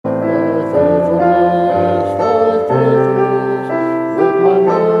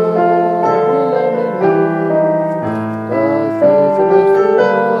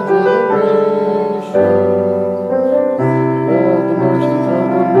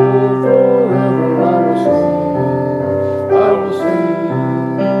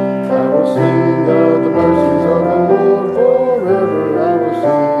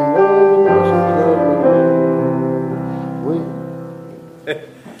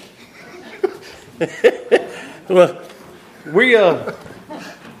Well,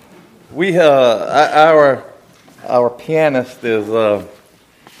 our pianist is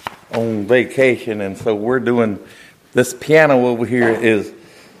on vacation, and so we're doing this piano over here. Is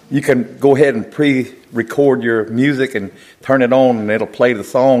you can go ahead and pre-record your music and turn it on, and it'll play the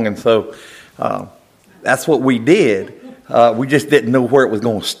song. And so that's what we did. We just didn't know where it was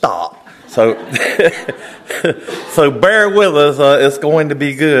going to stop. So, so bear with us. It's going to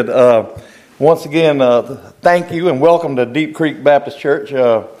be good. Once again, thank you and welcome to Deep Creek Baptist Church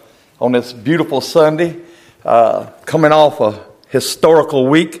on this beautiful Sunday, coming off a historical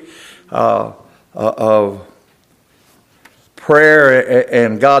week of prayer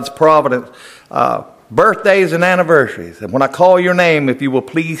and God's providence. Birthdays and anniversaries. And when I call your name, if you will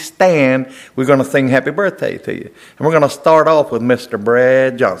please stand, we're going to sing happy birthday to you. And we're going to start off with Mr.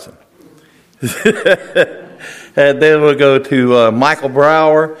 Brad Johnson. And then we'll go to Michael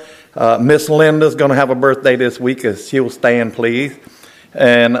Brower. Miss Linda's going to have a birthday this week, as she'll stand, please.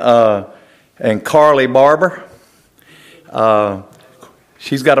 And Carly Barber.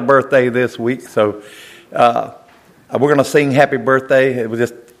 She's got a birthday this week. So we're going to sing happy birthday. It was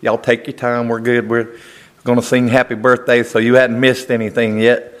just, y'all take your time. We're good. We're going to sing happy birthday. So you hadn't missed anything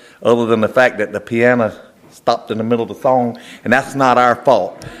yet, other than the fact that the piano stopped in the middle of the song. And that's not our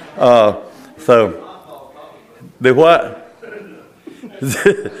fault. So, the what?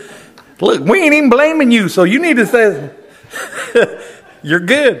 Look, we ain't even blaming you, so you need to say, you're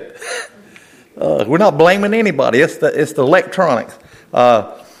good. We're not blaming anybody. It's the electronics.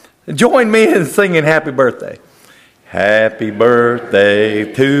 Join me in singing happy birthday. Happy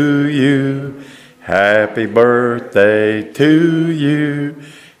birthday to you. Happy birthday to you.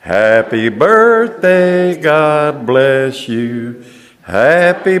 Happy birthday, God bless you.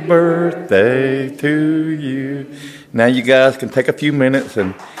 Happy birthday to you. Now you guys can take a few minutes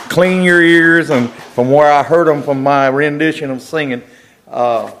and clean your ears, and from where I heard them from my rendition of singing.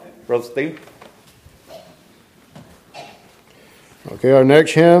 Brother Steve. Okay, our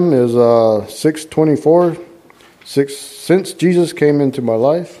next hymn is 624, Since Jesus Came Into My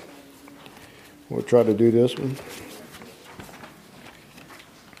Life. We'll try to do this one.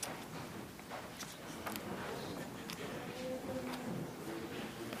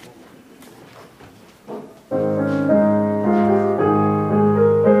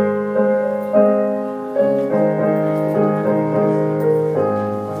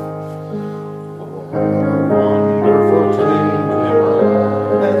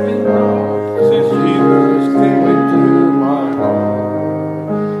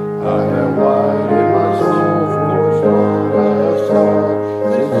 I have light in my soul.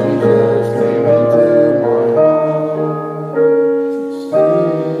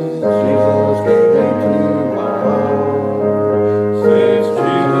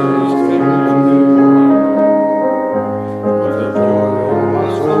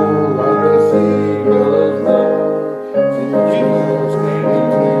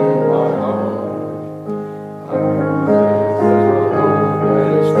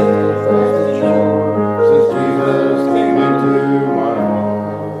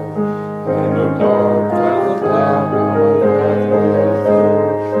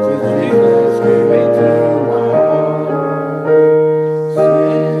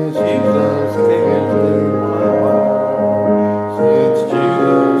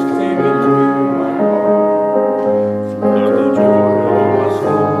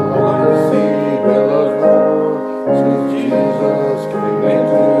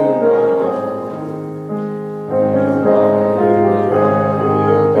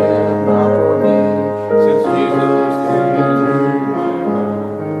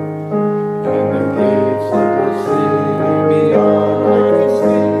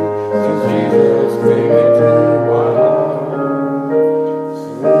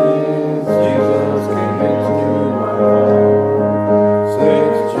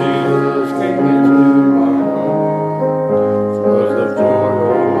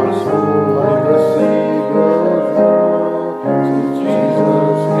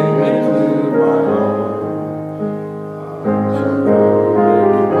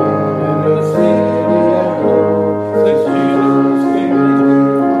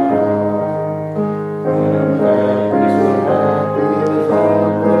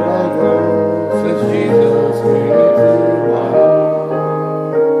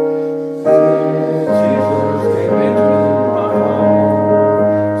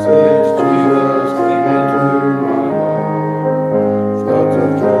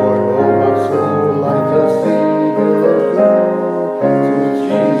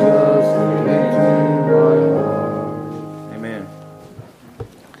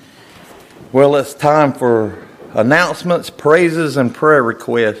 Well, it's time for announcements, praises, and prayer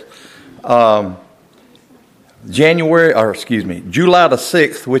requests. July the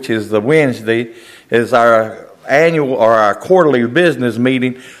 6th, which is the Wednesday, is our annual or our quarterly business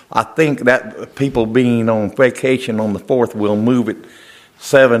meeting. I think that people being on vacation on the 4th will move it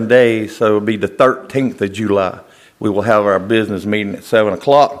 7 days, so it'll be the 13th of July. We will have our business meeting at 7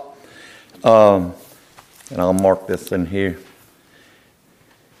 o'clock. And I'll mark this in here.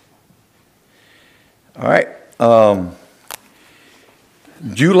 All right.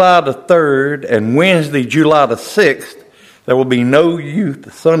 July the 3rd and Wednesday, July the 6th, there will be no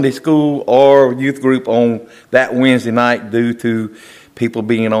youth Sunday school or youth group on that Wednesday night due to people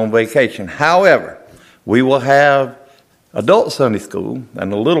being on vacation. However, we will have adult Sunday school,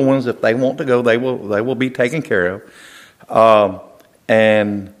 and the little ones, if they want to go, they will be taken care of.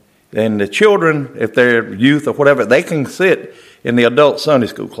 And then the children, if they're youth or whatever, they can sit in the adult Sunday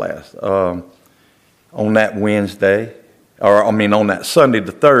school class on that Wednesday, on that Sunday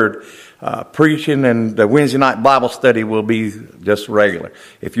the 3rd. Preaching and the Wednesday night Bible study will be just regular.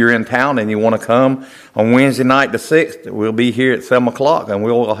 If you're in town and you want to come on Wednesday night the 6th, we'll be here at 7 o'clock and we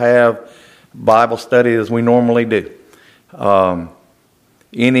will have Bible study as we normally do.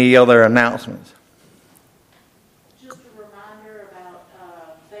 Any other announcements? Just a reminder about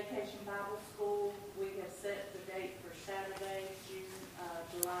Vacation Bible School. We have set the date for Saturday,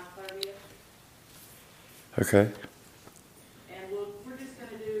 July 30th. Okay. And we're just going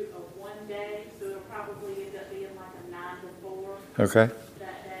to do a one day, so it'll probably end up being like a 9 to 4 Okay.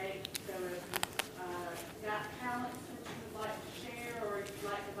 that day. So if you've got talents that you would like to share or if you'd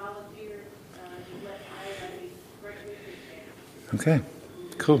like to volunteer, you let me know. That'd be greatly appreciated. Okay.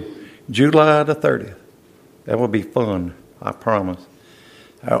 Cool. July the 30th. That will be fun, I promise.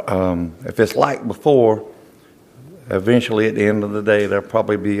 If it's like before, eventually at the end of the day, there'll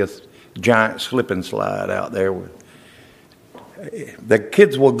probably be a giant slip and slide out there. The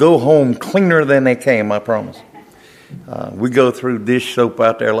kids will go home cleaner than they came, I promise. We go through dish soap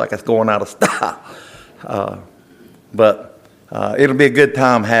out there like it's going out of style. But it'll be a good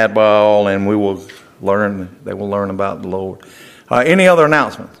time had by all, and they will learn about the Lord. Any other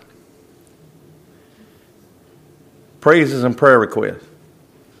announcements? Praises and prayer requests.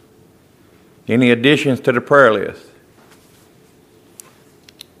 Any additions to the prayer list?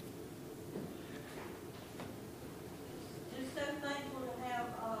 Just so thankful to have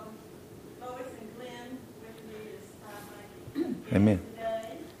Lois and Glenn with me this time. Amen.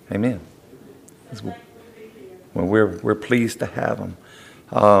 Today. Amen. So thankful to be here. Well, we're pleased to have them.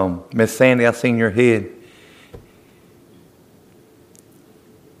 Miss Sandy, I seen your head.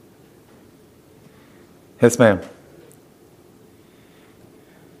 Yes, ma'am.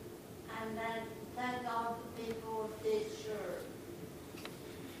 And then thank God for people of this church.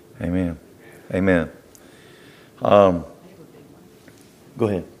 Amen. Amen. Go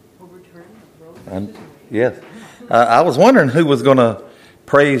ahead. Yes. I was wondering who was going to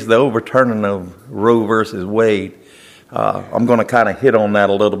praise the overturning of Roe versus Wade. I'm going to kind of hit on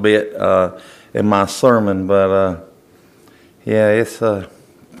that a little bit in my sermon, but it's a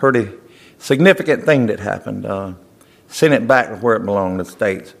pretty significant thing that happened. Send it back to where it belonged, the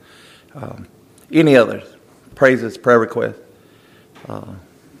states. Any others? Praises, prayer requests?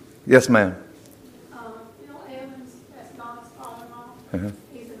 Yes, ma'am. Bill Evans, that's Donna's father-in-law. Uh-huh.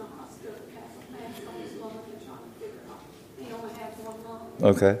 He's in the hospital at Castle Mass on his lung. They're trying to figure out. He only has one lung.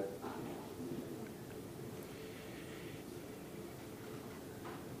 Okay.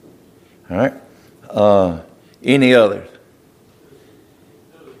 All right. Any others?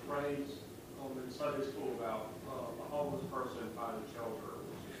 There was praise in Sunday school about a homeless person finding shelter.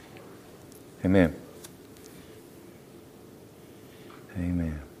 Amen.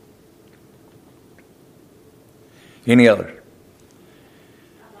 Amen. Any others?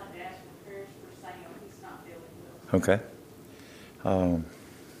 I'd like to ask for prayers for Sam. He's not feeling well. Okay.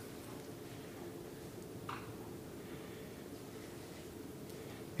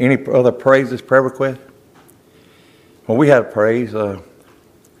 Any other praises, prayer requests? Well, we had a praise.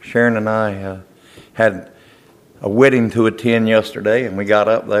 Sharon and I had a wedding to attend yesterday, and we got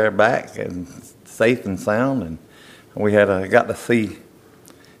up there back and safe and sound, and we had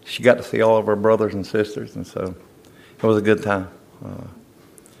she got to see all of her brothers and sisters, and so it was a good time.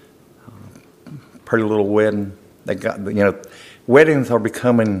 Pretty little wedding. Weddings are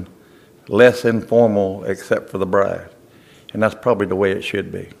becoming less informal except for the bride, and that's probably the way it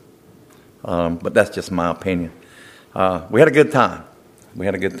should be. But that's just my opinion. We had a good time.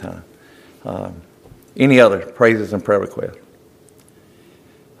 Any other praises and prayer requests?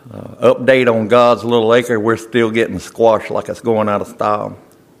 Update on God's little acre. We're still getting squashed like it's going out of style.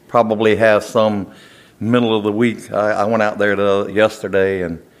 probably have some middle of the week. I went out there yesterday,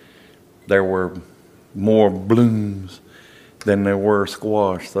 and there were more blooms than there were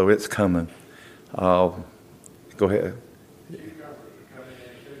squash, so it's coming. Go ahead.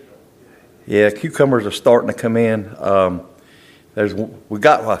 Yeah, cucumbers are starting to come in. We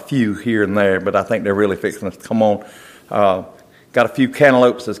got a few here and there, but I think they're really fixing to come on. Got a few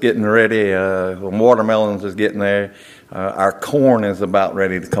cantaloupes that's getting ready. The watermelons is getting there. Our corn is about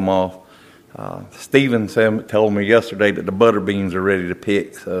ready to come off. Stephen told me yesterday that the butter beans are ready to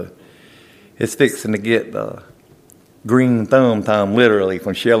pick, so it's fixing to get green thumb time, literally,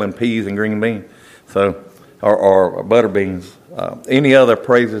 from shelling peas and green beans, so or butter beans. Any other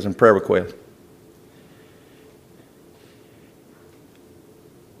praises and prayer requests?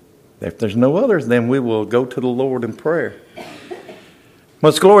 If there's no others, then we will go to the Lord in prayer.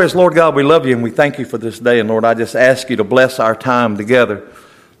 Most glorious Lord God, we love you and we thank you for this day. And Lord, I just ask you to bless our time together.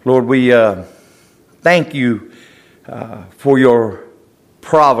 Lord, we thank you for your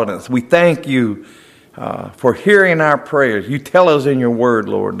providence. We thank you for hearing our prayers. You tell us in your word,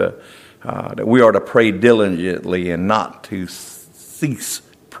 Lord, that we are to pray diligently and not to cease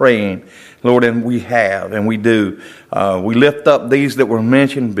praying. Lord, and we have, and we do. We lift up these that were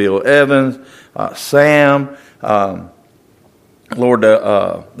mentioned, Bill Evans, Sam, Lord,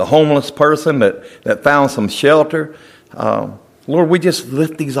 the homeless person that found some shelter. Lord, we just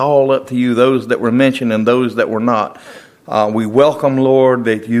lift these all up to you, those that were mentioned and those that were not. We welcome, Lord,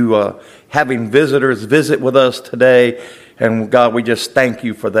 that you having visitors visit with us today. And God, we just thank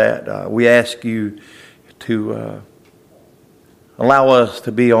you for that. We ask you to allow us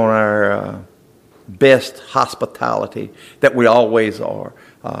to be on our best hospitality that we always are.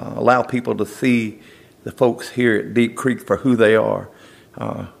 Allow people to see the folks here at Deep Creek for who they are,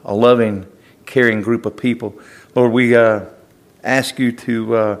 a loving, caring group of people. Lord, we ask you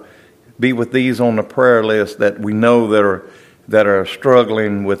to be with these on the prayer list that we know that are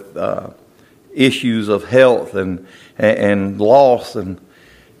struggling with issues of health and loss. And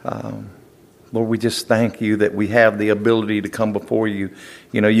Lord, we just thank you that we have the ability to come before you.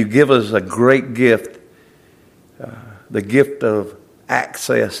 You know, you give us a great gift, the gift of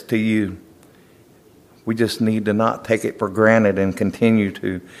access to you. We just need to not take it for granted and continue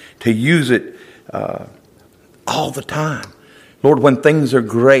to use it all the time. Lord, when things are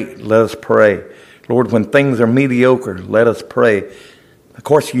great, let us pray. Lord, when things are mediocre, let us pray. Of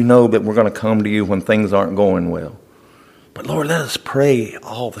course, you know that we're going to come to you when things aren't going well. But Lord, let us pray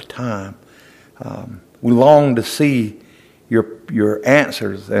all the time. We long to see your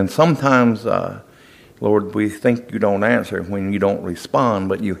answers. And sometimes, Lord, we think you don't answer when you don't respond,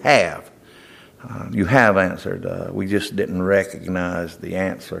 but you have. You have answered. We just didn't recognize the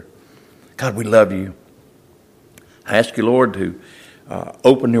answer. God, we love you. I ask you, Lord, to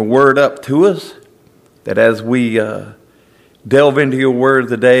open your word up to us, that as we delve into your word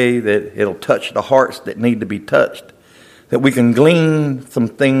today, that it'll touch the hearts that need to be touched, that we can glean some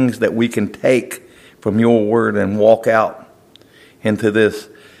things that we can take from your word and walk out into this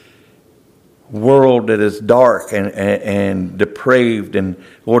world that is dark and depraved. And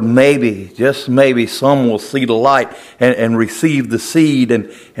Lord, maybe, just maybe, some will see the light and receive the seed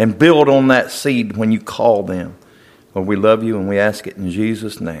and build on that seed when you call them. Lord, we love you and we ask it in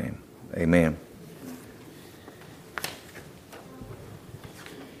Jesus' name. Amen.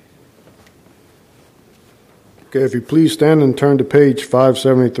 Okay, if you please stand and turn to page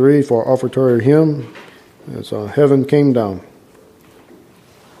 573 for our offertory hymn. It's Heaven Came Down.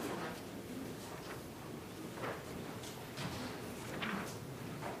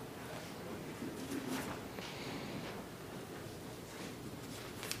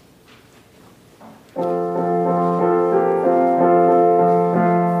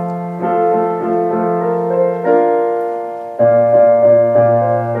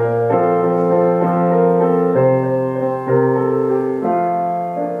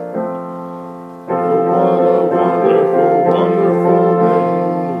 What a wonderful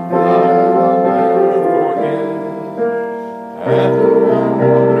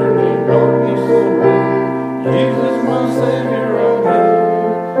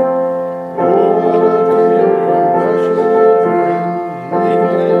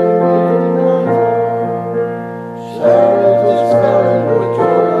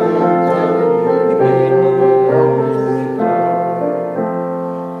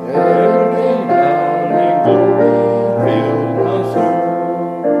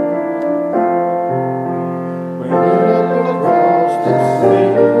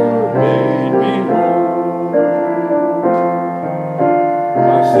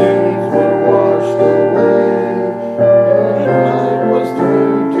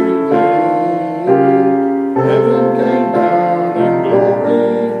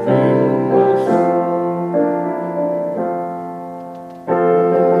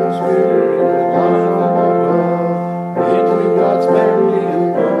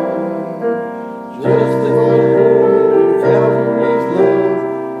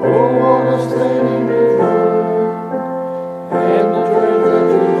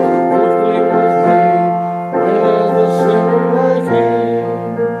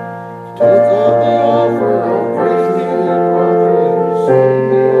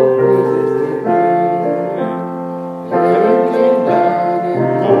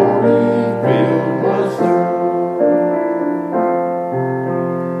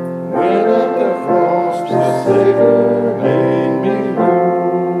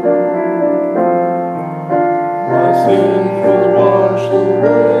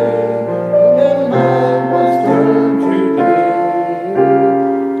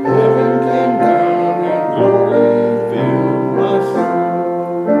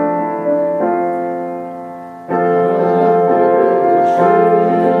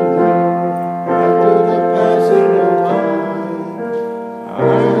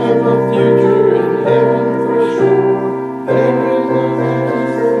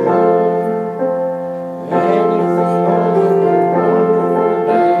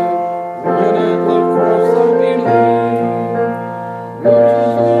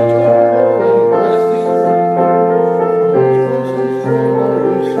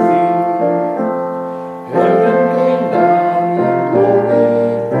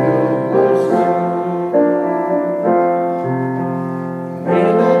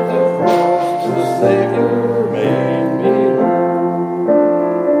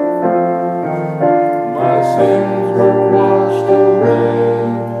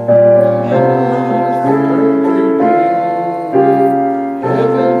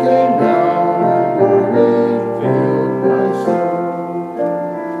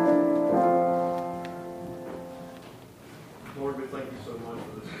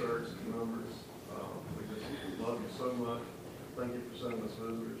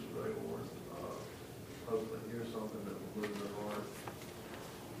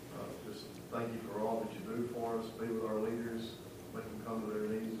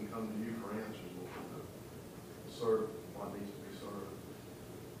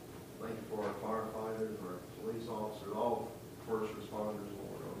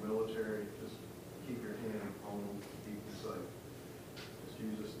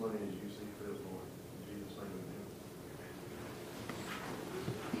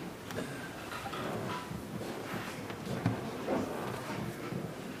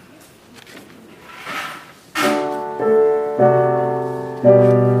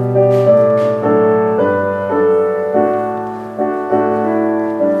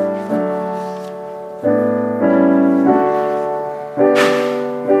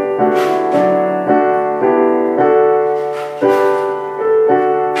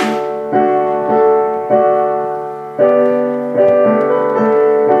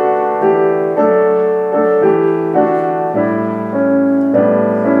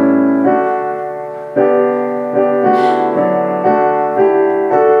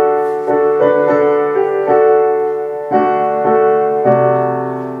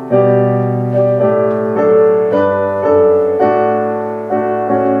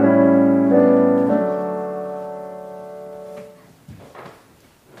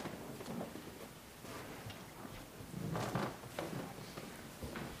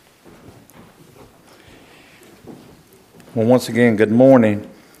Well, once again, good morning.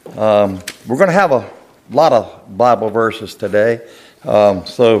 We're going to have a lot of Bible verses today.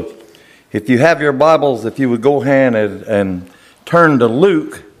 So if you have your Bibles, if you would go ahead and turn to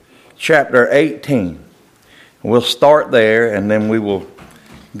Luke chapter 18. We'll start there, and then we will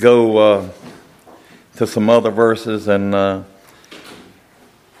go to some other verses. And the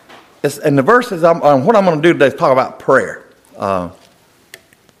verses, what I'm going to do today is talk about prayer.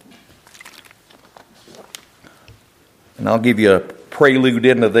 And I'll give you a prelude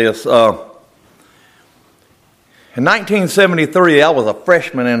into this. In 1973, I was a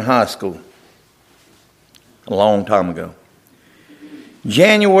freshman in high school. A long time ago.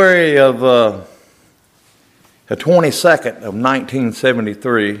 January of the 22nd of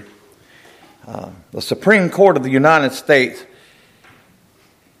 1973, the Supreme Court of the United States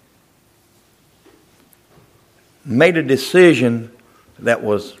made a decision that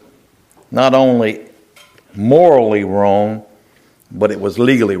was not only morally wrong, but it was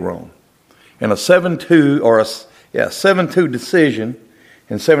legally wrong. In a 7-2 decision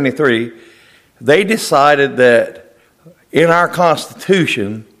in 73, they decided that in our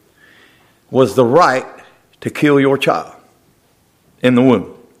Constitution was the right to kill your child in the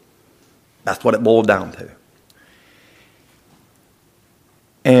womb. That's what it boiled down to.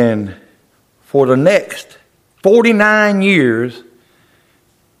 And for the next 49 years,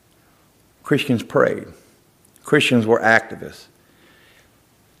 Christians prayed. Christians were activists.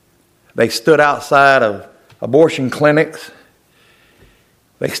 They stood outside of abortion clinics.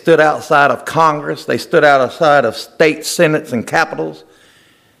 They stood outside of Congress. They stood outside of state senates and capitals.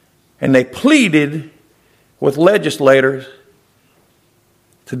 And they pleaded with legislators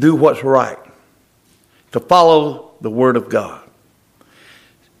to do what's right, to follow the Word of God.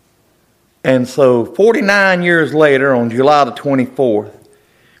 And so 49 years later, on July the 24th,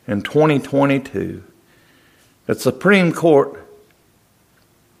 in 2022, the Supreme Court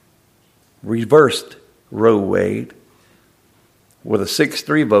reversed Roe Wade with a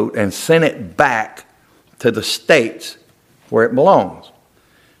 6-3 vote and sent it back to the states where it belongs.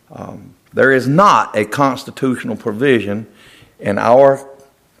 There is not a constitutional provision in our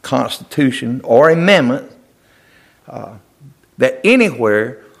Constitution or amendment that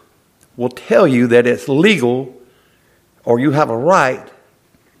anywhere will tell you that it's legal or you have a right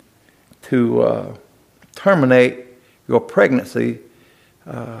to terminate your pregnancy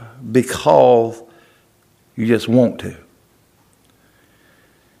because you just want to.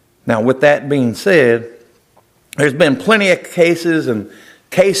 Now, with that being said, there's been plenty of cases and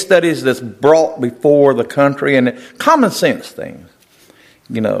case studies that's brought before the country, and common sense things,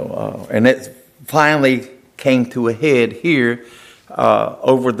 and it finally came to a head here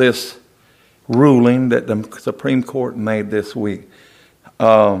over this ruling that the Supreme Court made this week.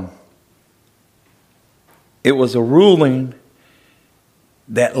 It was a ruling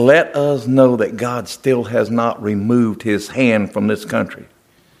that let us know that God still has not removed his hand from this country.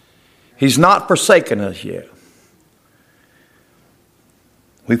 He's not forsaken us yet.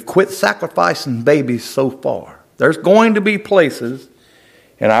 We've quit sacrificing babies so far. There's going to be places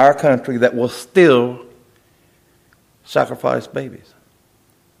in our country that will still sacrifice babies.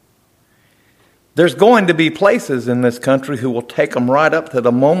 There's going to be places in this country who will take them right up to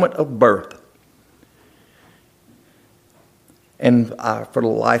the moment of birth. And I, for the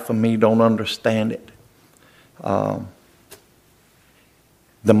life of me, don't understand it.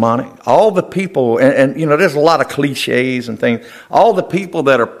 Demonic. All the people, and there's a lot of cliches and things. All the people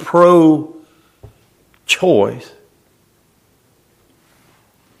that are pro-choice,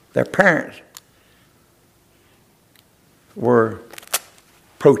 their parents were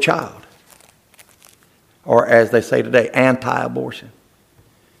pro-child. Or as they say today, anti-abortion.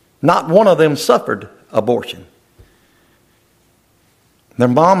 Not one of them suffered abortion. Their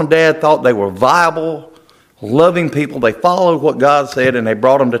mom and dad thought they were viable, loving people. They followed what God said, and they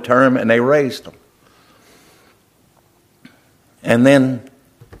brought them to term, and they raised them. And then,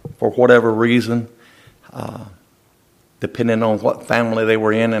 for whatever reason, depending on what family they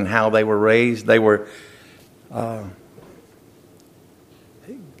were in and how they were raised, they were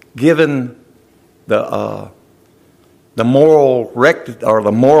given the moral or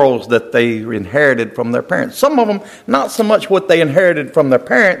the morals that they inherited from their parents. Some of them, not so much what they inherited from their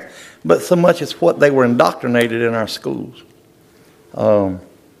parents, but so much as what they were indoctrinated in our schools. I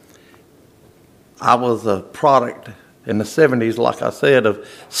was a product in the 70s, like I said, of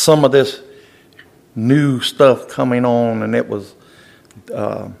some of this new stuff coming on, and it was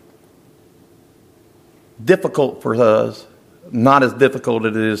difficult for us, not as difficult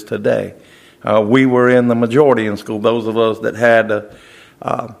as it is today. We were in the majority in school, those of us that had a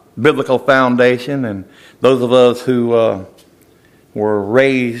biblical foundation, and those of us who were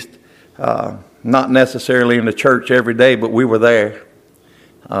raised not necessarily in the church every day, but we were there.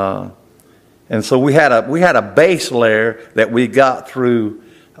 And so we had a base layer that we got through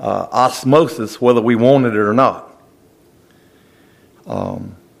osmosis, whether we wanted it or not.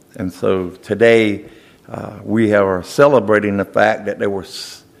 And so today we are celebrating the fact that there were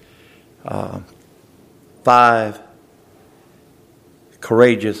 5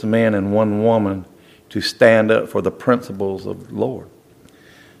 courageous men and 1 woman to stand up for the principles of the Lord.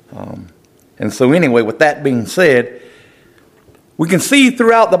 And so anyway, with that being said, we can see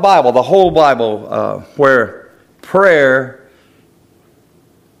throughout the Bible, the whole Bible, where prayer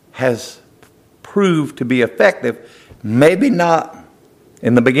has proved to be effective, maybe not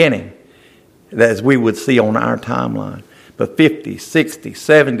in the beginning, as we would see on our timeline, but 50, 60,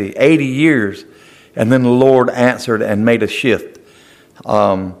 70, 80 years, and then the Lord answered and made a shift.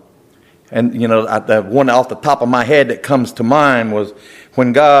 And, the one off the top of my head that comes to mind was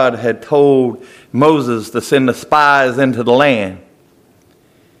when God had told Moses to send the spies into the land.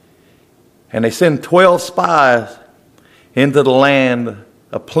 And they sent 12 spies into the land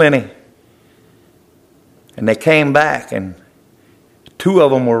of plenty. And they came back, and 2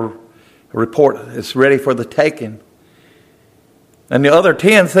 of them were report it's ready for the taking. And the other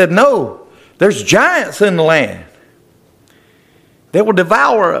 10 said, no, there's giants in the land. They will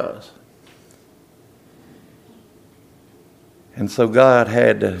devour us. And so God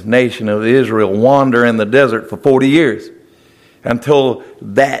had the nation of Israel wander in the desert for 40 years until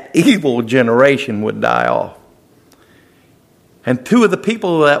that evil generation would die off. And 2 of the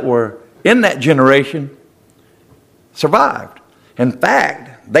people that were in that generation survived. In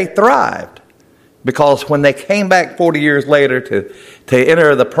fact, they thrived, because when they came back 40 years later to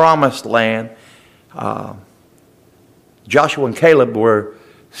enter the promised land, Joshua and Caleb were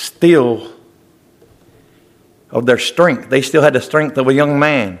still of their strength. They still had the strength of a young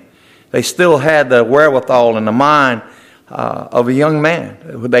man. They still had the wherewithal and the mind of a young man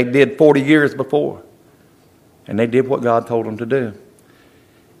who they did 40 years before. And they did what God told them to do.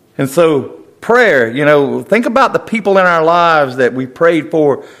 And so prayer, think about the people in our lives that we prayed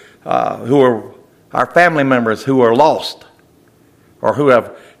for who are our family members who are lost or who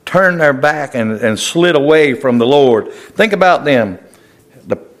have turned their back and slid away from the Lord. Think about them.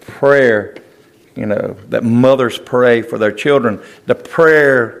 The prayer, that mothers pray for their children, the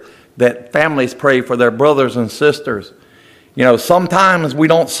prayer that families pray for their brothers and sisters. Sometimes we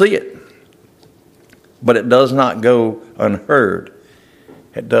don't see it, but it does not go unheard.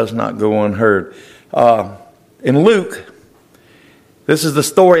 It does not go unheard. In Luke, this is the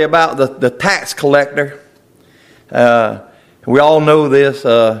story about the tax collector. We all know this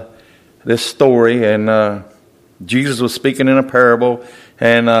story, and Jesus was speaking in a parable,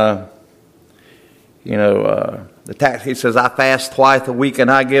 and he says, I fast twice a week,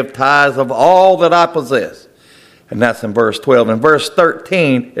 and I give tithes of all that I possess. And that's in verse 12. In verse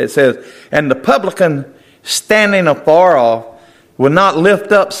 13, it says, and the publican standing afar off would not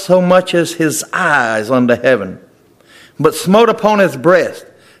lift up so much as his eyes unto heaven, but smote upon his breast,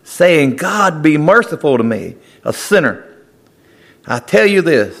 saying, God, be merciful to me, a sinner. I'll tell you,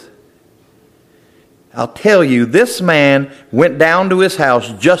 this man went down to his house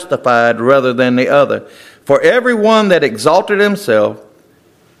justified rather than the other. For everyone that exalted himself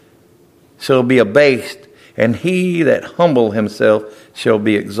shall be abased, and he that humbled himself shall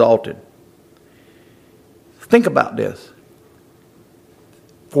be exalted. Think about this.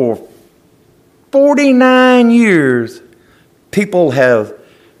 For 49 years, people have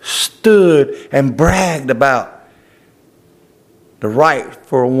stood and bragged about the right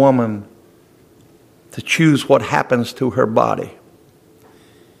for a woman to choose what happens to her body.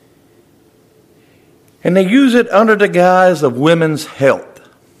 And they use it under the guise of women's health.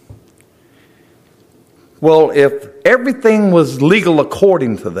 Well, if everything was legal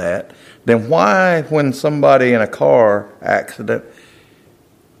according to that, then why, when somebody in a car accident,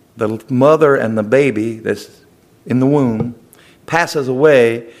 the mother and the baby that's in the womb passes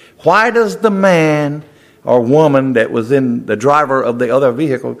away, why does the man or woman that was in the driver of the other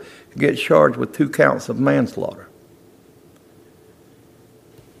vehicle get charged with 2 counts of manslaughter?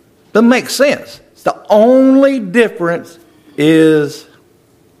 Doesn't make sense. The only difference is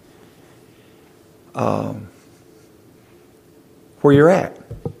where you're at,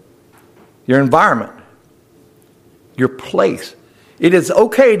 your environment, your place. It is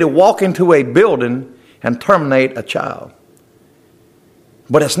okay to walk into a building and terminate a child,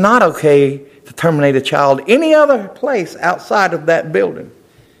 but it's not okay to terminate a child any other place outside of that building.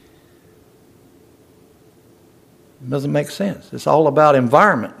 It doesn't make sense. It's all about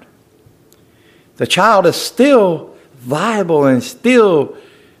environment. The child is still viable and still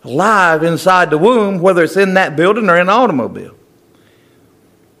alive inside the womb, whether it's in that building or in an automobile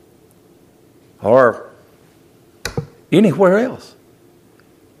or anywhere else.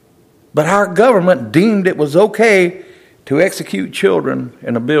 But our government deemed it was okay to execute children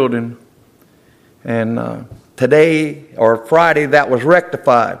in a building, and today or Friday that was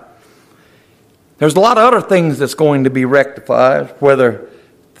rectified. There's a lot of other things that's going to be rectified, whether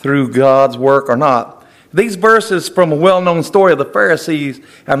through God's work or not. These verses from a well-known story of the Pharisees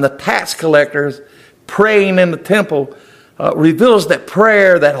and the tax collectors praying in the temple reveals that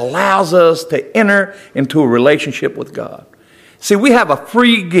prayer that allows us to enter into a relationship with God. See, we have a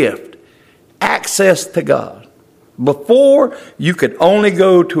free gift, access to God. Before, you could only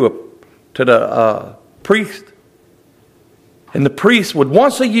go to the priest, and the priest would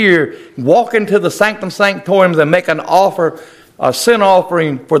once a year walk into the sanctum sanctorum and make an offer, a sin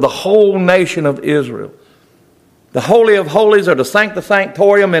offering for the whole nation of Israel. The Holy of Holies, or the Sancta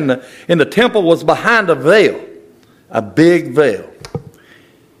Sanctorum in the temple, was behind a veil, a big veil.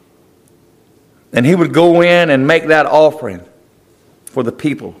 And he would go in and make that offering for the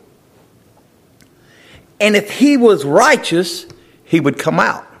people. And if he was righteous, he would come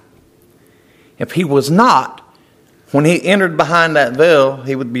out. If he was not, when he entered behind that veil,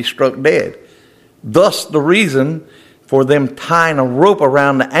 he would be struck dead. Thus the reason for them tying a rope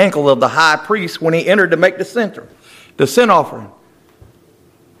around the ankle of the high priest when he entered to make the sin offering.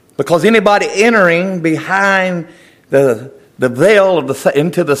 Because anybody entering behind the veil of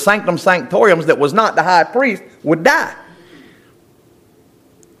into the sanctum sanctoriums that was not the high priest would die.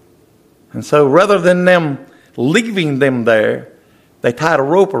 And so rather than them leaving them there, they tied a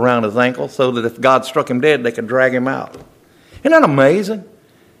rope around his ankle so that if God struck him dead, they could drag him out. Isn't that amazing?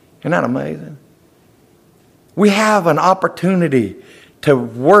 Isn't that amazing? We have an opportunity to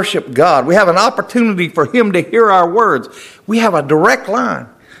worship God. We have an opportunity for Him to hear our words. We have a direct line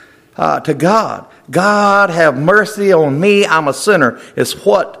to God. God, have mercy on me, I'm a sinner, is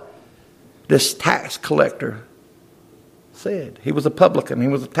what this tax collector said. He was a publican. He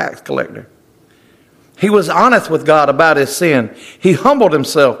was a tax collector. He was honest with God about his sin. He humbled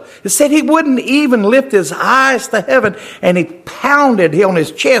himself. It said he wouldn't even lift his eyes to heaven, and he pounded on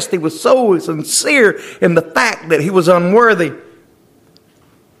his chest. He was so sincere in the fact that he was unworthy.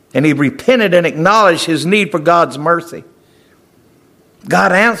 And he repented and acknowledged his need for God's mercy.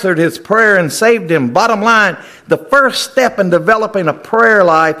 God answered his prayer and saved him. Bottom line, the first step in developing a prayer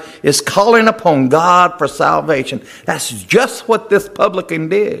life is calling upon God for salvation. That's just what this publican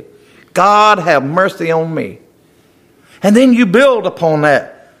did. God, have mercy on me. And then you build upon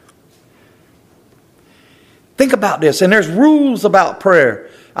that. Think about this. And there's rules about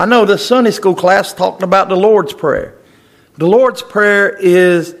prayer. I know the Sunday school class talked about the Lord's Prayer. The Lord's Prayer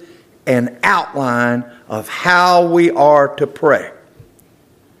is an outline of how we are to pray.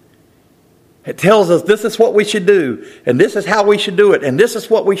 It tells us this is what we should do, and this is how we should do it, and this is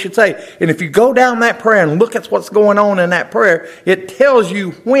what we should say. And if you go down that prayer and look at what's going on in that prayer, it tells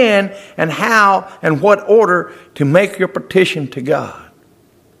you when and how and what order to make your petition to God.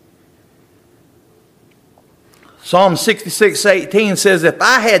 Psalm 66:18 says, if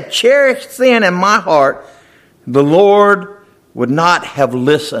I had cherished sin in my heart, the Lord would not have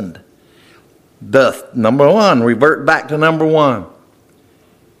listened. Thus, number one, revert back to number one.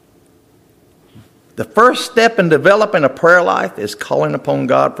 The first step in developing a prayer life is calling upon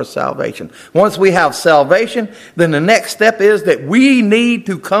God for salvation. Once we have salvation, then the next step is that we need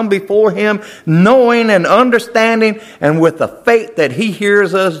to come before Him knowing and understanding and with the faith that He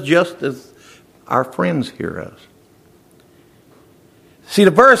hears us just as our friends hear us. See,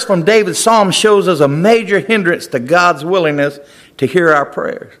 the verse from David's Psalm shows us a major hindrance to God's willingness to hear our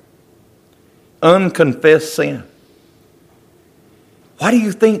prayers. Unconfessed sin. Why do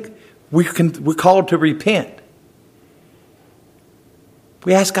you think we're called to repent?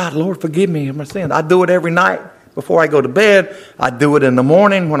 We ask God, Lord, forgive me of my sins. I do it every night before I go to bed. I do it in the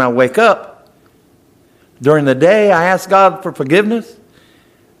morning when I wake up. During the day, I ask God for forgiveness.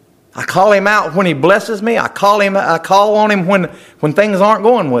 I call Him out when He blesses me. I call on Him when things aren't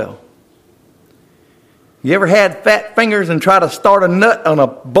going well. You ever had fat fingers and try to start a nut on a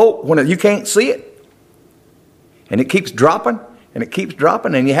bolt when you can't see it? And it keeps dropping, and it keeps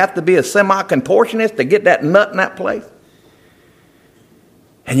dropping, and you have to be a semi-contortionist to get that nut in that place.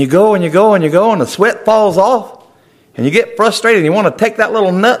 And you go and you go and you go, and the sweat falls off, and you get frustrated, and you want to take that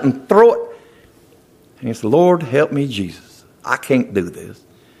little nut and throw it. And you say, Lord, help me, Jesus. I can't do this.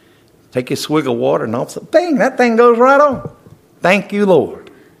 Take a swig of water, and all of a sudden, bang, that thing goes right on. Thank you, Lord.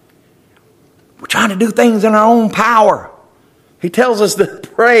 We're trying to do things in our own power. He tells us to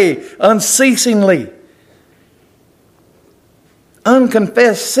pray unceasingly.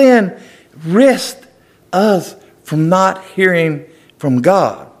 Unconfessed sin risks us from not hearing from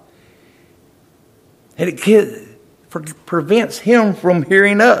God. And it prevents Him from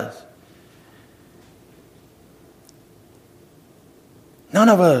hearing us. None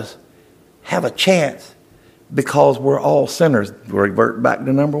of us have a chance because we're all sinners. We'll revert back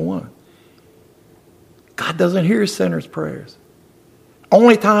to number one. God doesn't hear sinners' prayers.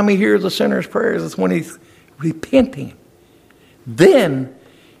 Only time He hears a sinner's prayers is when he's repenting. Then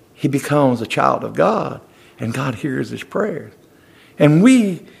he becomes a child of God, and God hears his prayers. And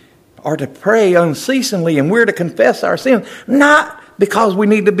we are to pray unceasingly, and we're to confess our sins, not because we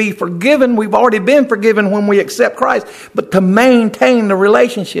need to be forgiven. We've already been forgiven when we accept Christ, but to maintain the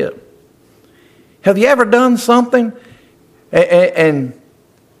relationship. Have you ever done something and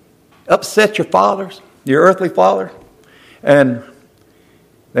upset your fathers, your earthly father, and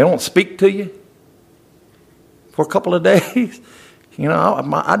they don't speak to you for a couple of days? You know,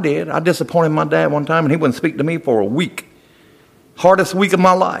 I did. I disappointed my dad one time, and he wouldn't speak to me for a week. Hardest week of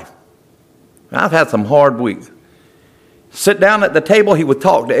my life. I've had some hard weeks. Sit down at the table, he would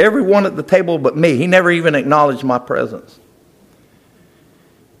talk to everyone at the table but me. He never even acknowledged my presence.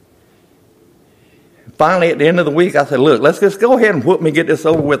 Finally, at the end of the week, I said, look, let's just go ahead and whoop me, get this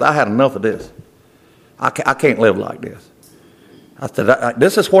over with. I had enough of this. I can't live like this. I said,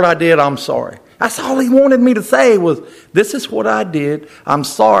 this is what I did, I'm sorry. That's all he wanted me to say was, this is what I did, I'm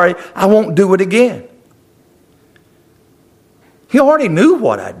sorry, I won't do it again. He already knew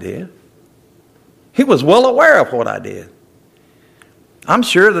what I did. He was well aware of what I did. I'm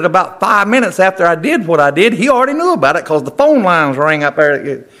sure that about 5 minutes after I did what I did, he already knew about it because the phone lines rang up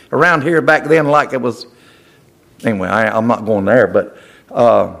there around here back then like it was. Anyway, I'm not going there, but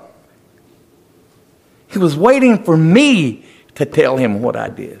he was waiting for me to tell him what I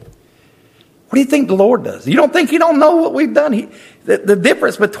did. What do you think the Lord does? You don't think He don't know what we've done? The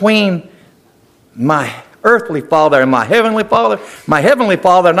difference between my earthly father and my heavenly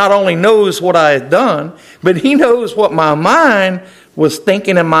father not only knows what I had done, but He knows what my mind was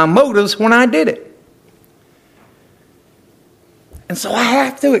thinking and my motives when I did it. And so I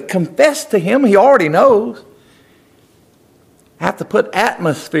have to confess to Him. He already knows. I have to put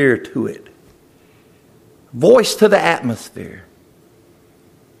atmosphere to it. Voice to the atmosphere.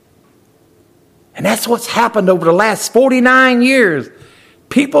 And that's what's happened over the last 49 years.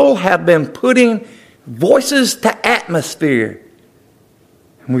 People have been putting voices to atmosphere.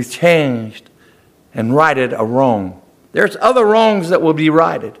 And we've changed and righted a wrong. There's other wrongs that will be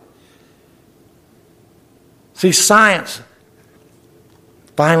righted. See, science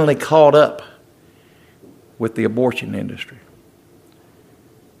finally caught up with the abortion industry.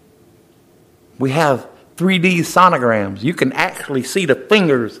 We have 3D sonograms. You can actually see the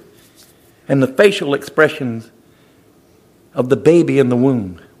fingers and the facial expressions of the baby in the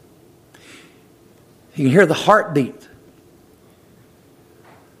womb. You can hear the heartbeat.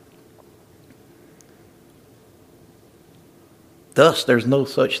 Thus, there's no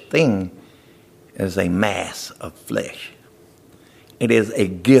such thing as a mass of flesh. It is a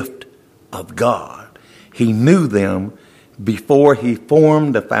gift of God. He knew them before he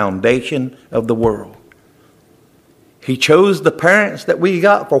formed the foundation of the world. He chose the parents that we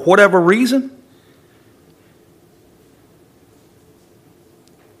got for whatever reason.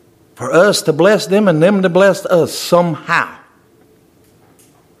 For us to bless them and them to bless us somehow.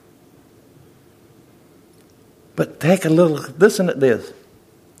 But take a little, listen to this.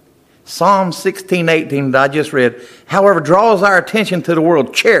 Psalm 16:18 that I just read, however, draws our attention to the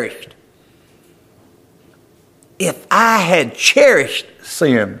word cherished. If I had cherished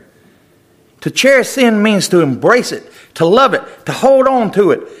sin, to cherish sin means to embrace it, to love it, to hold on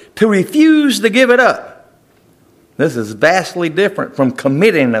to it, to refuse to give it up. This is vastly different from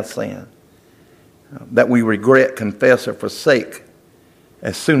committing a sin that we regret, confess, or forsake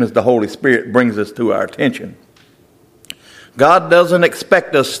as soon as the Holy Spirit brings us to our attention. God doesn't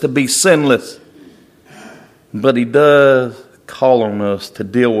expect us to be sinless, but He does call on us to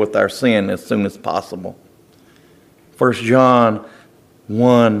deal with our sin as soon as possible. 1 John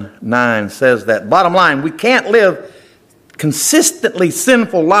 1:9 says that. Bottom line, we can't live consistently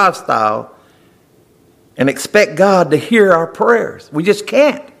sinful lifestyle and expect God to hear our prayers. We just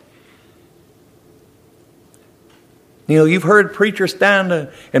can't. You know, you've heard preachers stand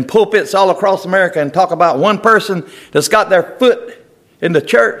in pulpits all across America and talk about one person that's got their foot in the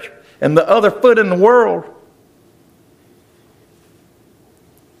church and the other foot in the world.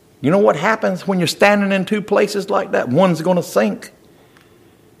 You know what happens when you're standing in two places like that? One's going to sink.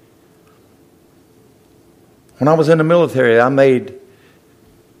 When I was in the military, I made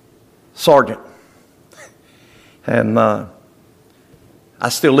sergeant. And I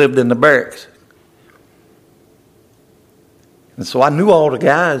still lived in the barracks. And so I knew all the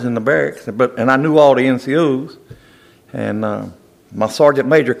guys in the barracks, and I knew all the NCOs. And my sergeant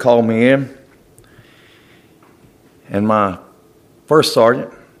major called me in. And my first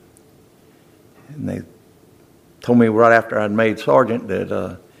sergeant, and they told me right after I'd made sergeant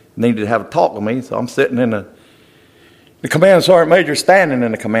that needed to have a talk with me. So I'm sitting in the command sergeant major, standing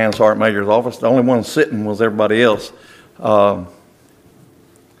in the command sergeant major's office. The only one sitting was everybody else. I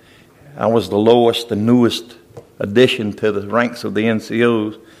was the lowest, the newest addition to the ranks of the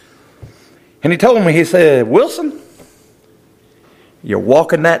NCOs. And he told me, he said, Wilson, you're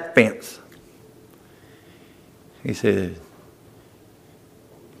walking that fence. He said,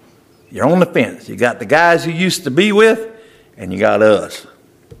 you're on the fence. You got the guys you used to be with, and you got us.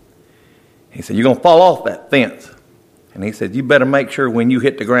 He said, you're going to fall off that fence. And he said, you better make sure when you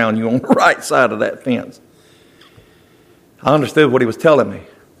hit the ground, you're on the right side of that fence. I understood what he was telling me.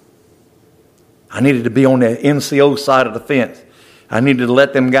 I needed to be on the NCO side of the fence. I needed to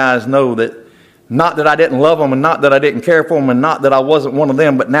let them guys know that not that I didn't love them and not that I didn't care for them and not that I wasn't one of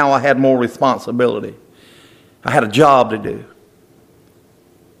them, but now I had more responsibility. I had a job to do.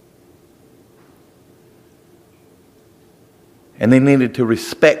 And they needed to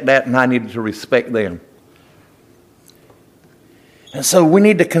respect that, and I needed to respect them. And so we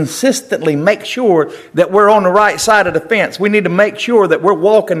need to consistently make sure that we're on the right side of the fence. We need to make sure that we're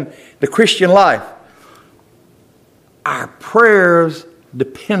walking the Christian life. Our prayers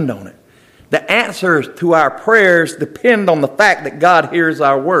depend on it. The answers to our prayers depend on the fact that God hears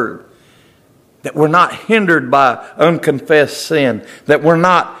our word. That we're not hindered by unconfessed sin. That we're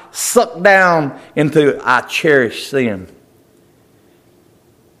not sucked down into I cherish sin.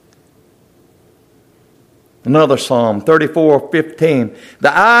 Another Psalm, 34:15.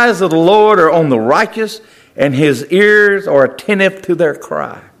 The eyes of the Lord are on the righteous, and His ears are attentive to their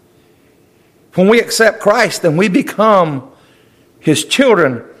cry. When we accept Christ and we become His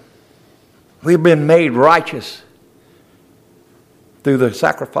children, we've been made righteous through the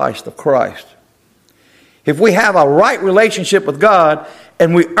sacrifice of Christ. If we have a right relationship with God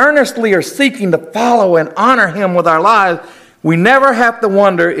and we earnestly are seeking to follow and honor Him with our lives, we never have to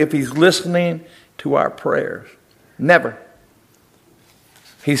wonder if He's listening to our prayers. Never.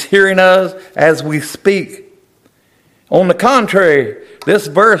 He's hearing us as we speak. On the contrary, this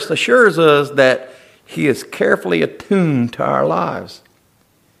verse assures us that He is carefully attuned to our lives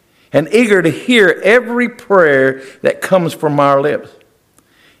and eager to hear every prayer that comes from our lips.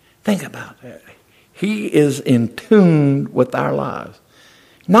 Think about that. He is in tune with our lives.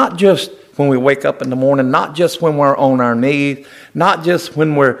 Not just when we wake up in the morning, not just when we're on our knees, not just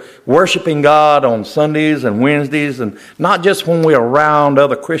when we're worshiping God on Sundays and Wednesdays, and not just when we're around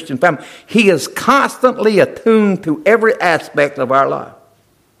other Christian families. He is constantly attuned to every aspect of our life.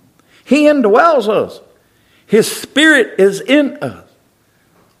 He indwells us. His Spirit is in us.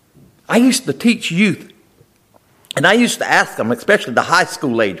 I used to teach youth, and I used to ask them, especially the high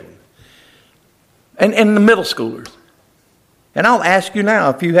school age ones, and the middle schoolers. And I'll ask you now,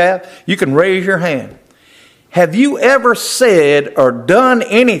 if you have, you can raise your hand. Have you ever said or done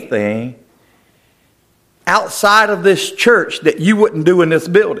anything outside of this church that you wouldn't do in this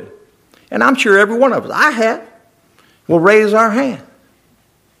building? And I'm sure every one of us, I have, will raise our hand.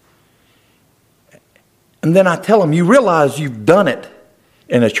 And then I tell them, you realize you've done it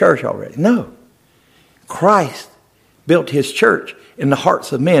in a church already. No. Christ built His church in the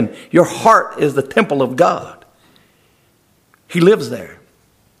hearts of men. Your heart is the temple of God. He lives there.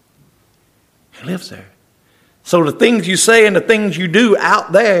 He lives there. So the things you say and the things you do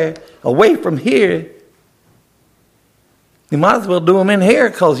out there, away from here, you might as well do them in here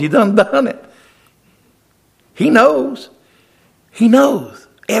because you done it. He knows. He knows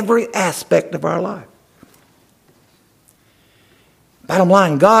every aspect of our life. Bottom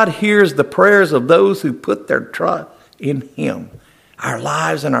line, God hears the prayers of those who put their trust in Him. Our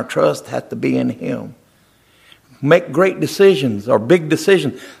lives and our trust have to be in Him. Make great decisions or big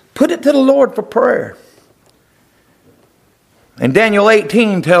decisions. Put it to the Lord for prayer. And Daniel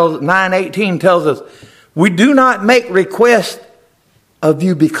 9:18 tells us, we do not make requests of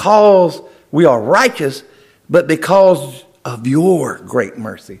you because we are righteous, but because of your great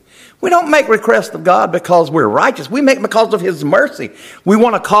mercy. We don't make requests of God because we're righteous. We make because of His mercy. We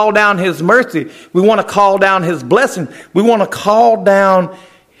want to call down His mercy. We want to call down His blessing. We want to call down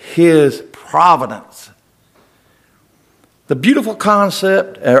His providence. The beautiful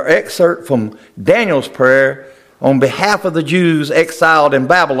concept or excerpt from Daniel's prayer on behalf of the Jews exiled in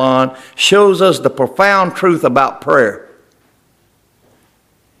Babylon shows us the profound truth about prayer.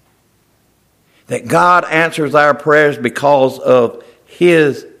 That God answers our prayers because of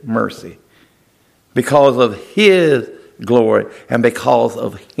His mercy, because of His glory, and because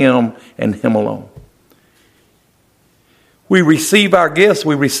of Him and Him alone. We receive our gifts,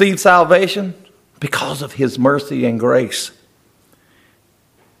 we receive salvation because of His mercy and grace.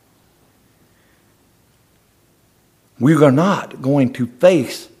 We are not going to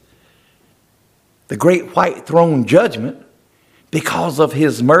face the great white throne judgment because of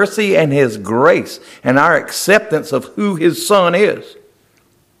His mercy and His grace and our acceptance of who His Son is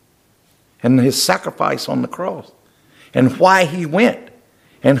and His sacrifice on the cross and why He went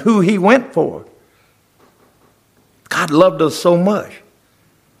and who He went for. God loved us so much.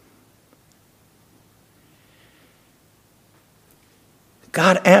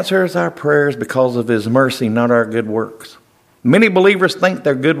 God answers our prayers because of His mercy, not our good works. Many believers think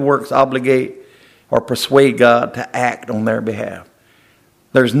their good works obligate or persuade God to act on their behalf.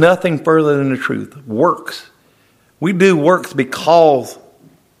 There's nothing further than the truth. Works. We do works because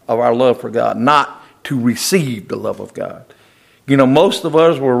of our love for God, not to receive the love of God. You know, most of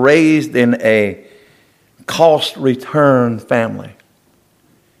us were raised in a cost-return family.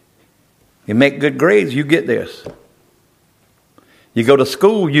 You make good grades, you get this. You go to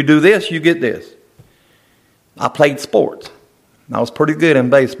school, you do this, you get this. I played sports. I was pretty good in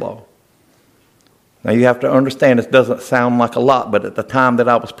baseball. Now you have to understand this doesn't sound like a lot, but at the time that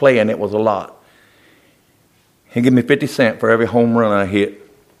I was playing, it was a lot. He gave me 50 cents for every home run I hit.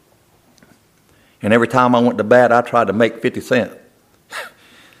 And every time I went to bat, I tried to make 50 cents.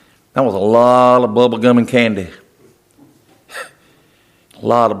 That was a lot of bubble gum and candy. A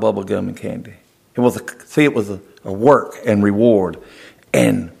lot of bubble gum and candy. It was a work and reward.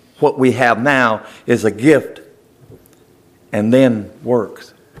 And what we have now is a gift and then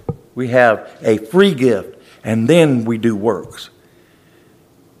works. We have a free gift and then we do works.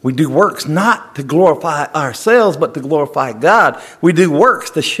 We do works not to glorify ourselves, but to glorify God. We do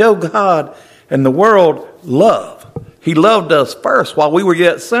works to show God and the world love. He loved us first while we were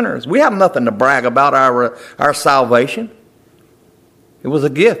yet sinners. We have nothing to brag about our salvation. It was a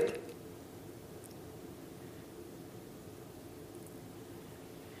gift.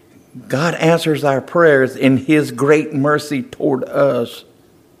 God answers our prayers in His great mercy toward us.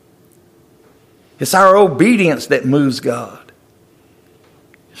 It's our obedience that moves God.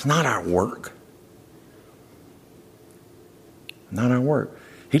 It's not our work. Not our work.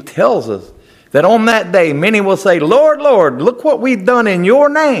 He tells us that on that day, many will say, Lord, Lord, look what we've done in your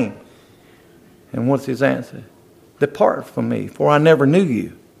name. And what's his answer? Depart from me, for I never knew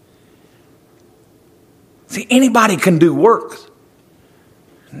you. See, anybody can do works.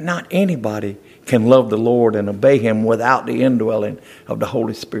 Not anybody can love the Lord and obey him without the indwelling of the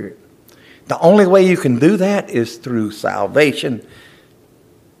Holy Spirit. The only way you can do that is through salvation,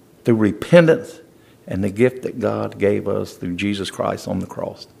 through repentance, and the gift that God gave us through Jesus Christ on the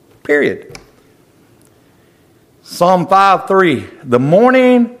cross. Period. Psalm 5:3. The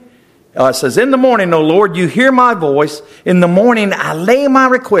morning, it says, in the morning, O Lord, you hear my voice. In the morning, I lay my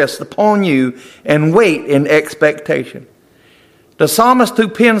request upon you and wait in expectation. The psalmist who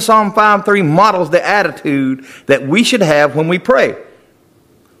penned Psalm 5:3 models the attitude that we should have when we pray.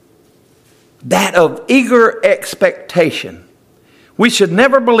 That of eager expectation. We should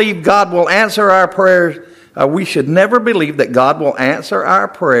never believe God will answer our prayers. We should never believe that God will answer our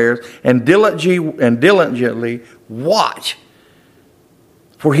prayers and diligently watch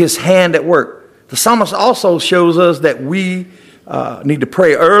for his hand at work. The psalmist also shows us that we need to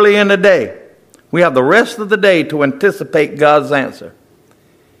pray early in the day. We have the rest of the day to anticipate God's answer.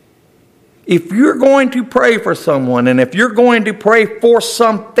 If you're going to pray for someone, and if you're going to pray for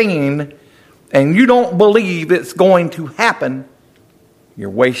something, and you don't believe it's going to happen, you're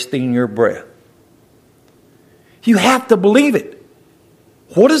wasting your breath. You have to believe it.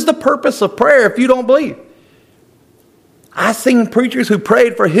 What is the purpose of prayer if you don't believe? I've seen preachers who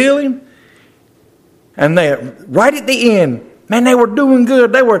prayed for healing, and they right at the end, man, they were doing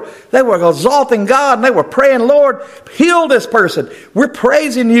good. They were exalting God, and they were praying, Lord, heal this person. We're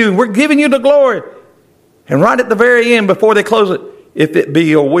praising you. We're giving you the glory. And right at the very end, before they close it, if it be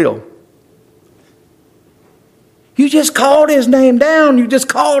your will. You just called his name down. You just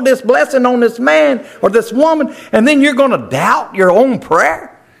called this blessing on this man or this woman, and then you're going to doubt your own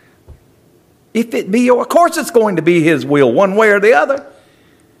prayer? If it be your, of course it's going to be his will, one way or the other.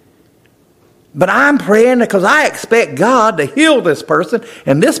 But I'm praying because I expect God to heal this person,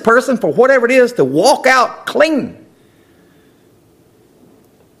 and this person, for whatever it is, to walk out clean.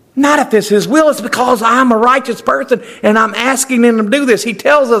 Not if it's his will, it's because I'm a righteous person and I'm asking him to do this. He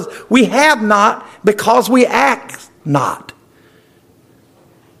tells us we have not because we ask not.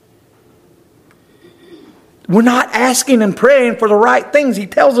 We're not asking and praying for the right things. He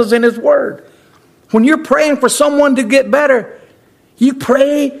tells us in his word. When you're praying for someone to get better, you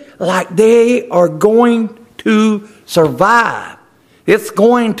pray like they are going to survive. It's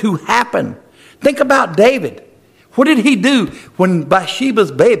going to happen. Think about David. What did he do when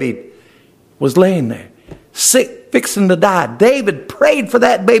Bathsheba's baby was laying there, sick, fixing to die? David prayed for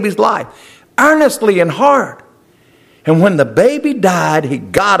that baby's life, earnestly and hard. And when the baby died, he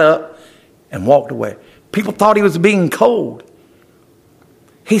got up and walked away. People thought he was being cold.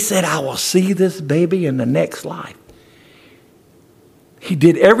 He said, I will see this baby in the next life. He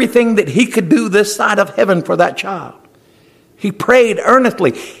did everything that he could do this side of heaven for that child. He prayed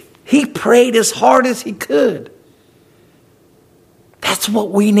earnestly. He prayed as hard as he could. That's what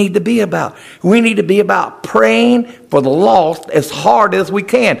we need to be about. We need to be about praying for the lost as hard as we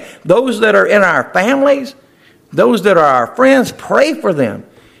can. Those that are in our families, those that are our friends, pray for them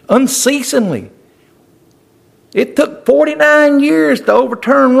unceasingly. It took 49 years to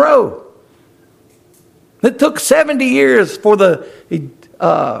overturn Roe. It took 70 years for the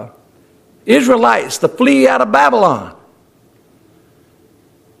Israelites to flee out of Babylon.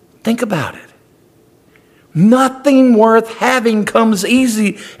 Think about it. Nothing worth having comes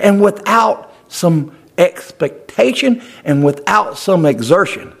easy and without some expectation and without some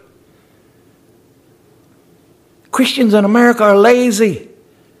exertion. Christians in America are lazy.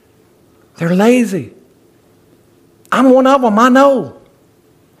 They're lazy. I'm one of them, I know.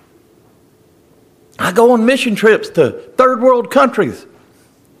 I go on mission trips to third world countries.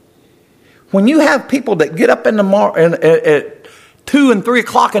 When you have people that get up in the at 2 and 3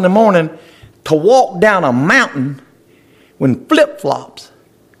 o'clock in the morning to walk down a mountain with flip-flops,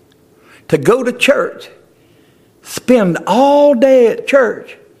 to go to church, spend all day at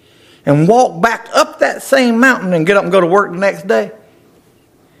church, and walk back up that same mountain and get up and go to work the next day.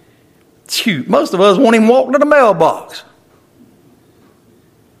 Shoot, most of us won't even walk to the mailbox.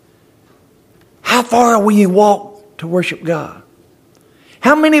 How far will you walk to worship God?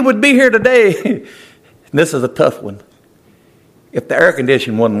 How many would be here today? This is a tough one. If the air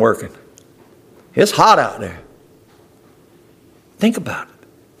conditioning wasn't working. It's hot out there. Think about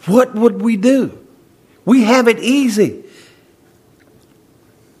it. What would we do? We have it easy.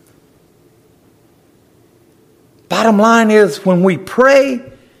 Bottom line is, when we pray,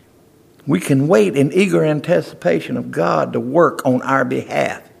 We can wait in eager anticipation of God to work on our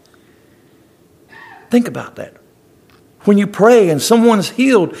behalf. Think about that. When you pray and someone's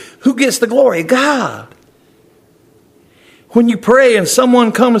healed, who gets the glory? God. When you pray and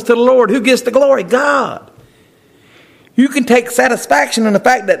someone comes to the Lord, who gets the glory? God. You can take satisfaction in the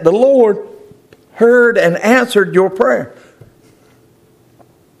fact that the Lord heard and answered your prayer.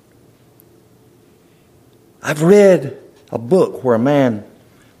 I've read a book where a man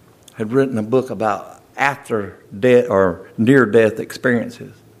had written a book about after death or near-death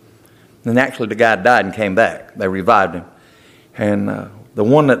experiences. And actually the guy died and came back. They revived him. And the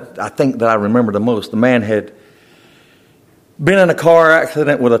one that I think that I remember the most, the man had been in a car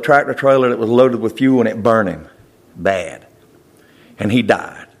accident with a tractor trailer that was loaded with fuel and it burned him bad. And he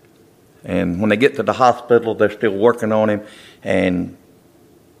died. And when they get to the hospital, they're still working on him. And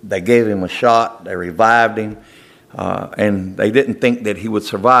they gave him a shot. They revived him. And they didn't think that he would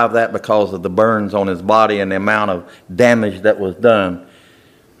survive that because of the burns on his body and the amount of damage that was done.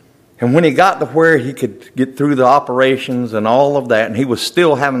 And when he got to where he could get through the operations and all of that, and he was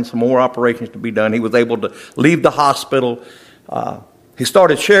still having some more operations to be done, he was able to leave the hospital. He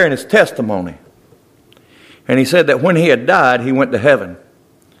started sharing his testimony. And he said that when he had died, he went to heaven.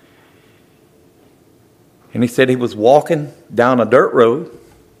 And he said he was walking down a dirt road.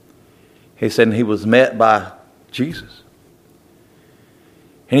 He said he was met by Jesus.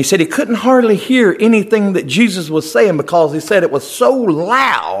 And he said he couldn't hardly hear anything that Jesus was saying because he said it was so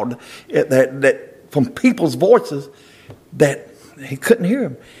loud that from people's voices that he couldn't hear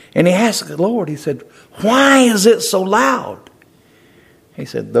him. And he asked the Lord, he said, why is it so loud? He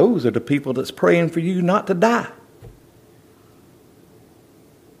said, those are the people that's praying for you not to die.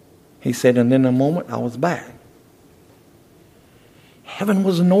 He said, and in a moment I was back. Heaven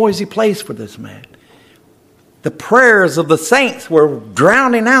was a noisy place for this man. The prayers of the saints were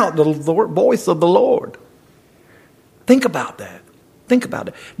drowning out the voice of the Lord. Think about that. Think about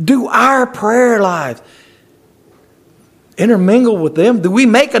it. Do our prayer lives intermingle with them? Do we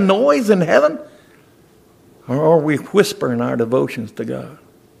make a noise in heaven? Or are we whispering our devotions to God?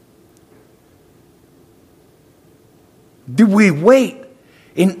 Do we wait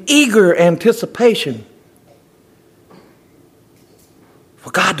in eager anticipation for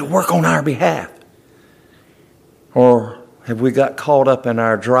God to work on our behalf? Or have we got caught up in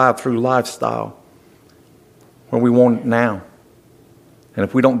our drive-through lifestyle where we want it now? And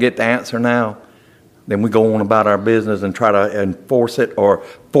if we don't get the answer now, then we go on about our business and try to enforce it or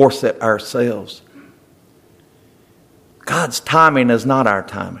force it ourselves. God's timing is not our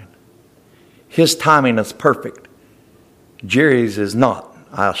timing. His timing is perfect. Jerry's is not,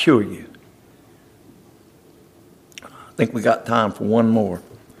 I assure you. I think we got time for one more.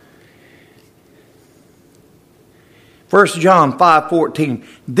 1 John 5:14.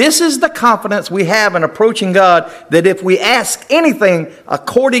 This is the confidence we have in approaching God, that if we ask anything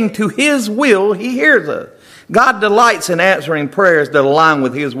according to His will, He hears us. God delights in answering prayers that align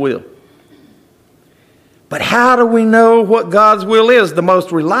with His will. But how do we know what God's will is? The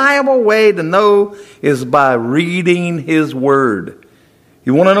most reliable way to know is by reading His Word.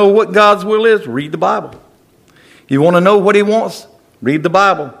 You want to know what God's will is? Read the Bible. You want to know what He wants? Read the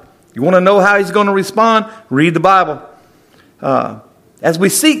Bible. You want to know how He's going to respond? Read the Bible. As we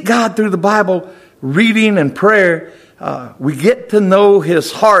seek God through the Bible, reading and prayer, we get to know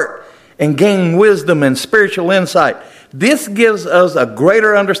His heart and gain wisdom and spiritual insight. This gives us a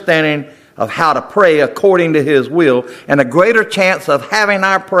greater understanding of how to pray according to His will and a greater chance of having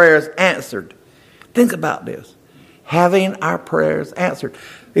our prayers answered. Think about this. Having our prayers answered.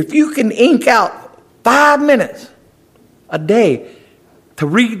 If you can ink out 5 minutes a day to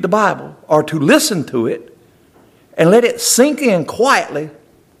read the Bible or to listen to it, and let it sink in quietly,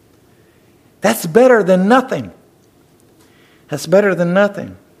 that's better than nothing. That's better than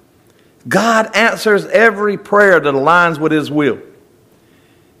nothing. God answers every prayer that aligns with His will.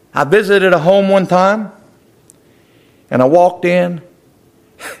 I visited a home one time, and I walked in,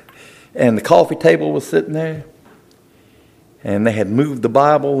 and the coffee table was sitting there, and they had moved the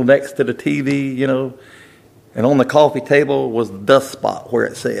Bible next to the TV, you know, and on the coffee table was the dust spot where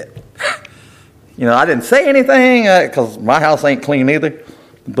it sat. You know, I didn't say anything because my house ain't clean either.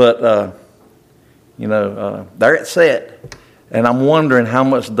 But, there it sat. And I'm wondering how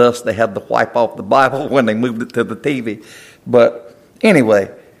much dust they had to wipe off the Bible when they moved it to the TV. But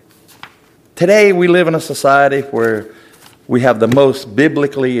anyway, today we live in a society where we have the most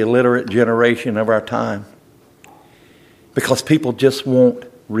biblically illiterate generation of our time. Because people just won't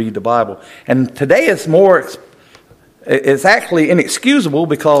read the Bible. And today it's actually inexcusable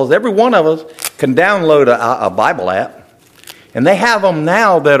because every one of us can download a Bible app. And they have them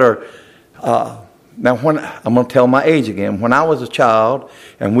now that are Now, when I'm going to tell my age again. When I was a child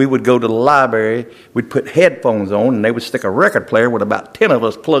and we would go to the library, we'd put headphones on and they would stick a record player with about 10 of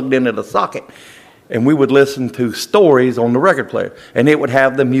us plugged into the socket. And we would listen to stories on the record player. And it would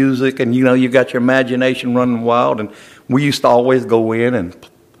have the music and, you got your imagination running wild. And we used to always go in and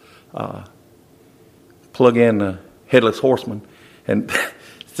plug in the Headless Horseman. And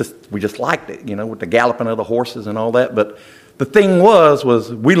we just liked it, with the galloping of the horses and all that. But the thing was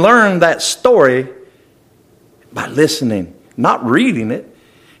we learned that story by listening, not reading it.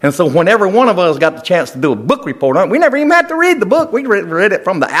 And so whenever one of us got the chance to do a book report on it, we never even had to read the book. We read it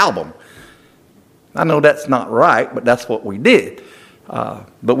from the album. I know that's not right, but that's what we did.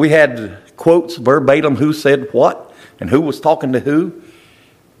 But we had quotes verbatim, who said what and who was talking to who.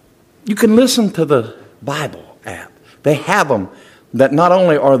 You can listen to the Bible app. They have them that not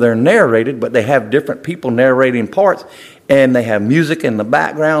only are they narrated, but they have different people narrating parts. And they have music in the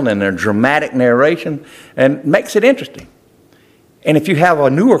background and their dramatic narration, and it makes it interesting. And if you have a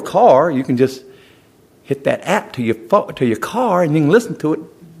newer car, you can just hit that app to your car and you can listen to it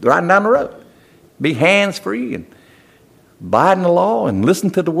riding down the road. Be hands-free and abiding the law and listen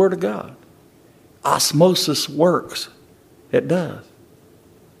to the Word of God. Osmosis works. It does.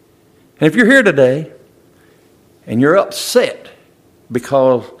 And if you're here today and you're upset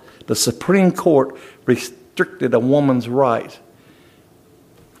because the Supreme Court restricted a woman's right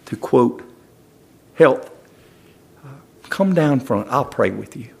to, quote, health, come down front. I'll pray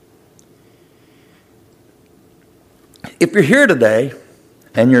with you. If you're here today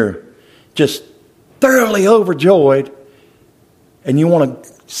and you're just thoroughly overjoyed and you want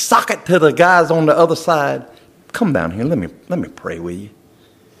to sock it to the guys on the other side, come down here. Let me pray with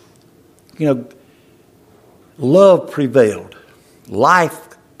you. Love prevailed. Life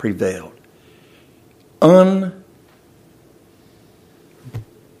prevailed. Unborn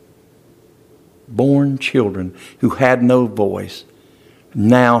children who had no voice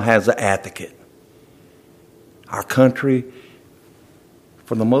now has an advocate. Our country,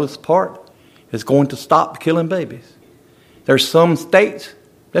 for the most part, is going to stop killing babies. There's some states,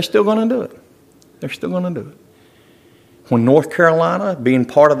 they're still going to do it. They're still going to do it. When North Carolina, being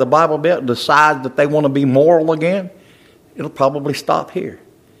part of the Bible Belt, decides that they want to be moral again, it'll probably stop here.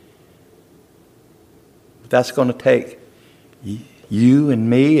 But that's going to take you and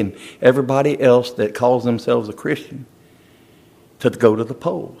me and everybody else that calls themselves a Christian to go to the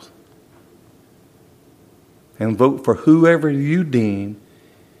polls and vote for whoever you deem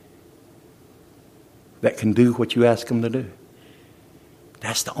that can do what you ask them to do.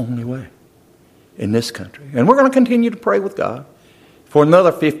 That's the only way in this country. And we're going to continue to pray with God for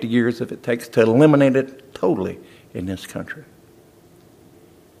another 50 years if it takes to eliminate it totally in this country.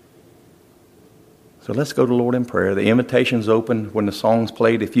 So let's go to the Lord in prayer. The invitation's open when the song's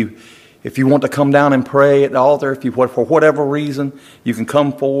played. If you want to come down and pray at the altar, for whatever reason, you can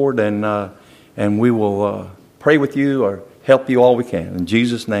come forward and we will pray with you or help you all we can. In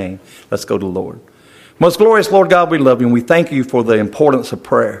Jesus' name, let's go to the Lord. Most glorious Lord God, we love you and we thank you for the importance of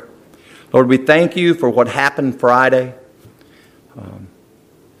prayer. Lord, we thank you for what happened Friday.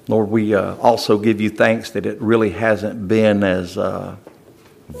 Lord, we also give you thanks that it really hasn't been as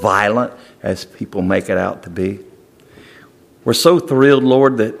violent as people make it out to be. We're so thrilled,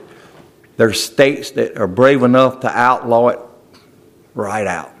 Lord, that there's states that are brave enough to outlaw it right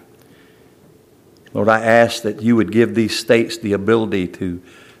out. Lord, I ask that you would give these states the ability to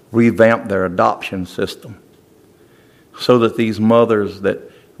revamp their adoption system so that these mothers that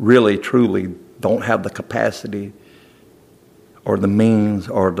really, truly don't have the capacity or the means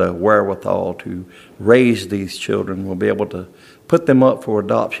or the wherewithal to raise these children will be able to put them up for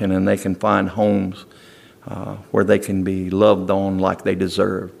adoption and they can find homes where they can be loved on like they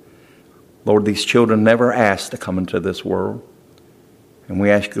deserve. Lord, these children never asked to come into this world. And we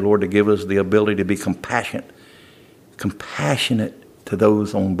ask you, Lord, to give us the ability to be compassionate to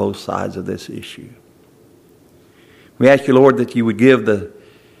those on both sides of this issue. We ask you, Lord, that you would give the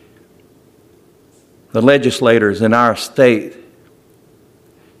legislators in our state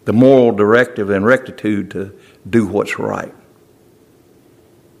the moral directive and rectitude to do what's right.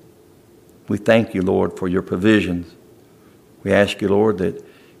 We thank you, Lord, for your provisions. We ask you, Lord, that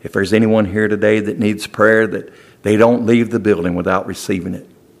if there's anyone here today that needs prayer, that they don't leave the building without receiving it.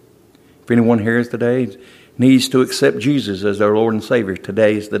 If anyone here today needs to accept Jesus as their Lord and Savior,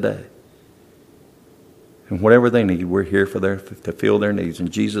 today is the day. And whatever they need, we're here to fill their needs. In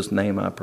Jesus' name I pray.